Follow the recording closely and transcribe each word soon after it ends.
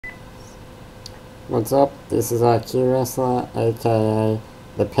What's up? This is IQWrestler, aka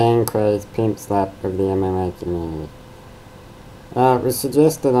the Pancrase Pimp Slap of the MMA community. It was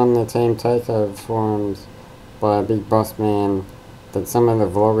suggested on the Team Takeover forums by Big Boss Man that some of the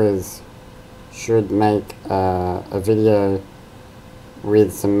vloggers should make a video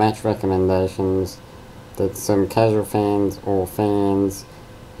with some match recommendations that some casual fans or fans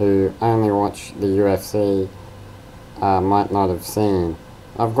who only watch the UFC might not have seen.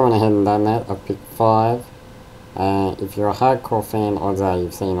 I've gone ahead and done that. I've picked 5. If you're a hardcore fan, odds are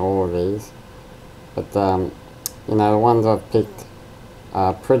you've seen all of these. But, the ones I've picked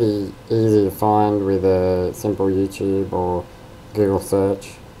are pretty easy to find with a simple YouTube or Google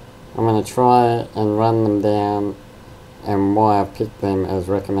search. I'm going to try and run them down and why I picked them as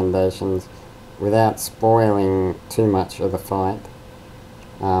recommendations without spoiling too much of the fight.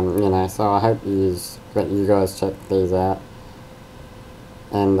 So I hope that you guys check these out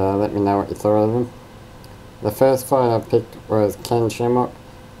and let me know what you thought of them. The first fight I picked was Ken Shamrock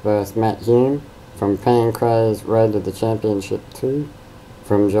vs Matt Hume from Pancrase Road to the Championship 2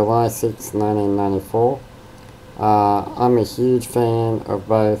 from July 6, 1994. I'm a huge fan of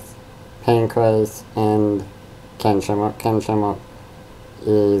both Pancrase and Ken Shamrock. Ken Shamrock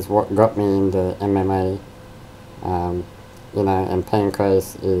is what got me into MMA, and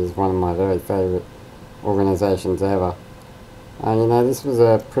Pancrase is one of my very favourite organisations ever. This was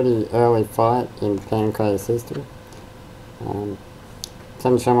a pretty early fight in Pancrase history.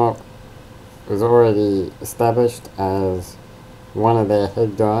 Ken Shamrock was already established as one of their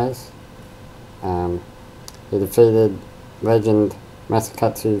head guys. He defeated legend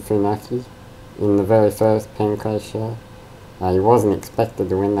Masakatsu Funaki in the very first Pancrase show. He wasn't expected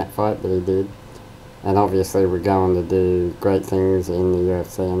to win that fight, but he did. And obviously we're going to do great things in the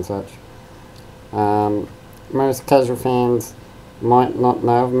UFC and such. Most casual fans might not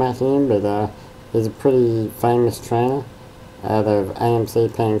know of Matt Hume, but he's a pretty famous trainer out of AMC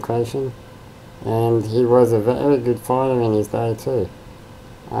Pancration, and he was a very good fighter in his day too.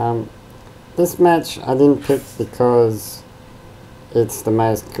 This match I didn't pick because it's the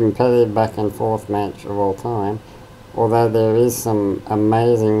most competitive back and forth match of all time, although there is some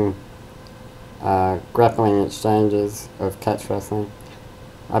amazing grappling exchanges of catch wrestling.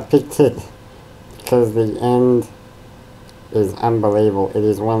 I picked it because the end is unbelievable. It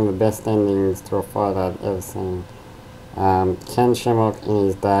is one of the best endings to a fight I've ever seen. Ken Shamrock in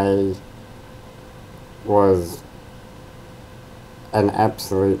his day was an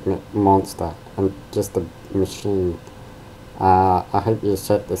absolute monster and just a machine. I hope you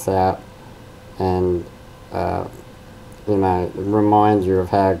check this out and remind you of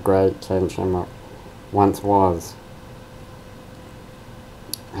how great Ken Shamrock once was.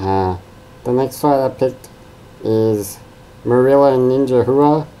 The next fight I picked is Murillo Ninja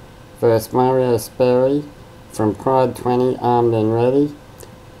Hua vs Mario Sperry from Pride 20 Armed and Ready,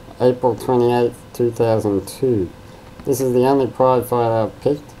 April 28th, 2002. This is the only Pride fight I've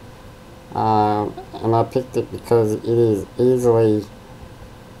picked, and I picked it because it is easily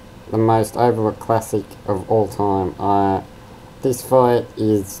the most overlooked classic of all time. This fight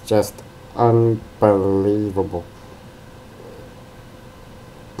is just unbelievable.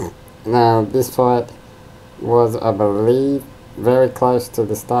 Now, this fight was, I believe, very close to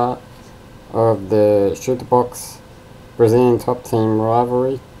the start of the Shooter Box Brazilian Top Team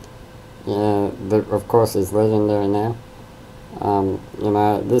rivalry. That of course is legendary now.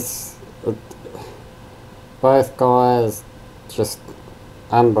 Both guys just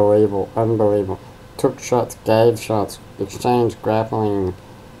unbelievable. Took shots, gave shots, exchanged grappling.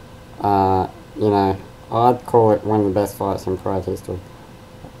 I'd call it one of the best fights in Pride history.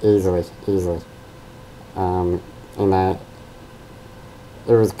 Easily.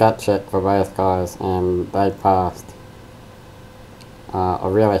 It was gut check for both guys and they passed. I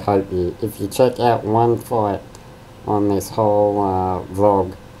really hope if you check out one fight on this whole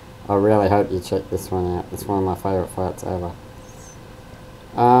vlog, I really hope you check this one out. It's one of my favourite fights ever.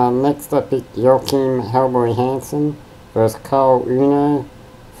 Next I picked Joachim Hellboy Hansen vs Cole Uno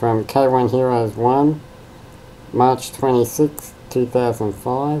from K1 Heroes 1, March 26,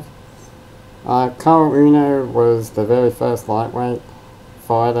 2005. Cole Uno was the very first lightweight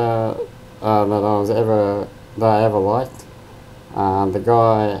fighter that I ever liked. The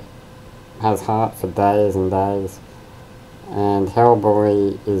guy has heart for days and days, and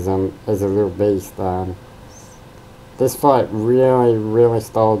Hellboy is a little beast. This fight really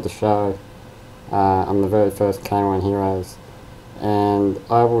stole the show on the very first K1 Heroes, and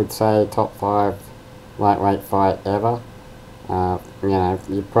I would say top 5 lightweight fight ever.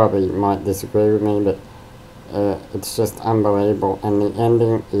 You probably might disagree with me, but it's just unbelievable, and the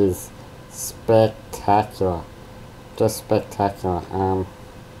ending is spectacular. Just spectacular.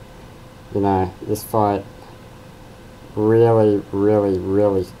 This fight really, really,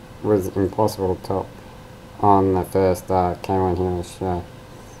 really was impossible to top on the first K1 Heroes show.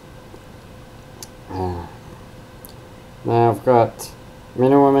 Now I've got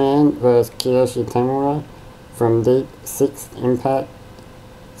Minowa Man vs Kiyoshi Tamura from Deep 6th Impact,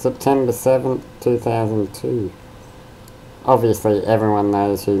 September 7th, 2002. Obviously everyone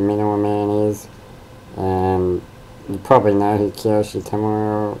knows who Minowa Man is, and you probably know who Kiyoshi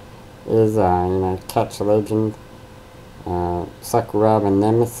Tamura is, Catch Legend, Sakuraba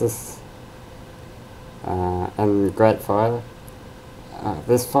Nemesis, and great fighter.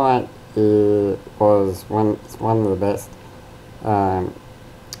 This fight was one of the best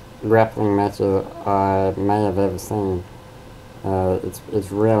grappling matches I may have ever seen.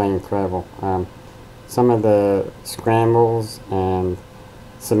 It's really incredible. Some of the scrambles and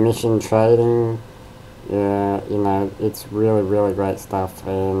submission trading, it's really, really great stuff,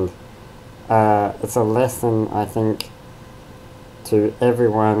 and it's a lesson, I think, to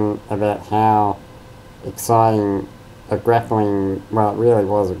everyone about how exciting a grappling, well, it really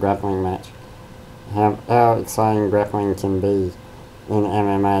was a grappling match, how exciting grappling can be in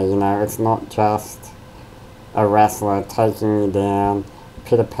MMA. It's not just a wrestler taking you down,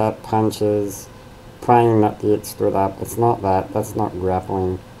 pit-a-pat punches, praying not to get stood up. It's not that. That's not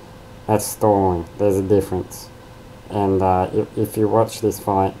grappling. That's stalling. There's a difference. And if you watch this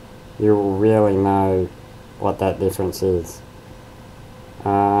fight, you will really know what that difference is.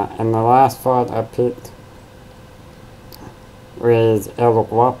 And the last fight I picked was El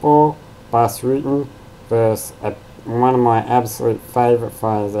Guapo Bas Rutten versus one of my absolute favourite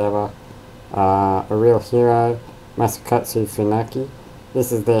fighters ever, a real hero, Masakatsu Funaki.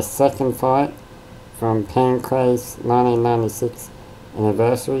 This is their second fight from Pancrase 1996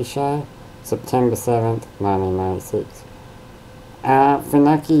 anniversary show, September 7th, 1996.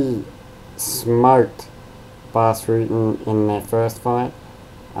 Funaki smoked Bas Rutten in their first fight.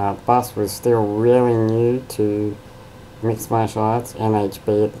 Bas was still really new to mixed martial arts,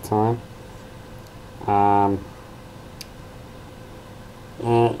 NHB at the time.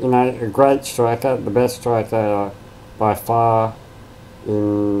 A great striker, the best striker by far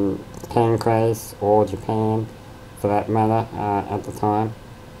in Pancrase or Japan, for that matter, at the time.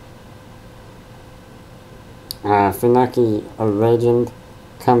 Funaki, a legend,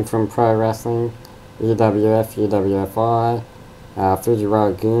 come from pro wrestling, UWF, UWFI,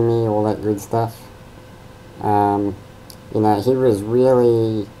 Fujiwara Gumi, all that good stuff. He was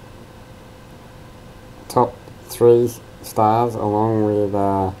really top 3 stars, along with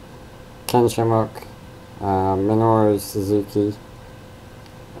Ken Shamrock, Minoru Suzuki,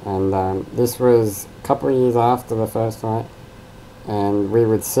 and this was a couple of years after the first fight, and we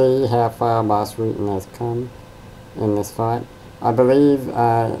would see how far Bas Rutten has come in this fight. I believe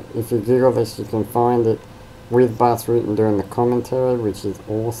if you Google this, you can find it with Bas Rutten doing the commentary, which is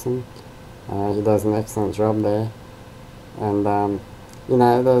awesome. He does an excellent job there, and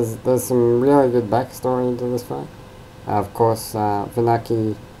there's some really good backstory into this fight. Of course,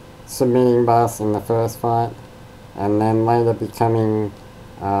 Funaki submitting Bas in the first fight, and then later becoming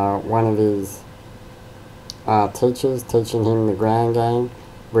one of his teachers, teaching him the ground game,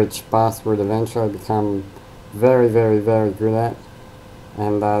 which Bas would eventually become very, very, very good at.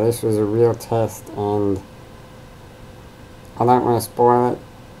 And this was a real test, and I don't want to spoil it,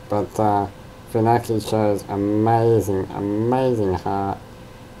 but Funaki shows amazing, amazing heart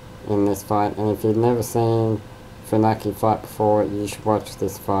in this fight. And if you've never seen Funaki fight before, you should watch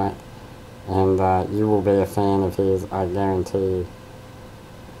this fight, and you will be a fan of his, I guarantee you.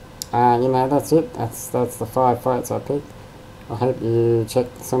 That's it. That's the 5 fights I picked. I hope you check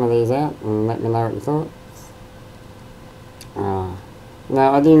some of these out and let me know what you thought.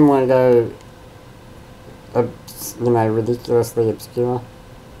 Now, I didn't want to go, ridiculously obscure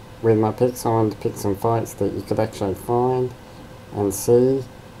with my picks. I wanted to pick some fights that you could actually find and see.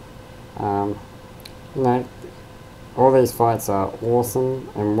 All these fights are awesome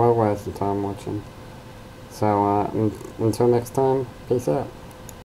and well worth your time watching. So, until next time, peace out.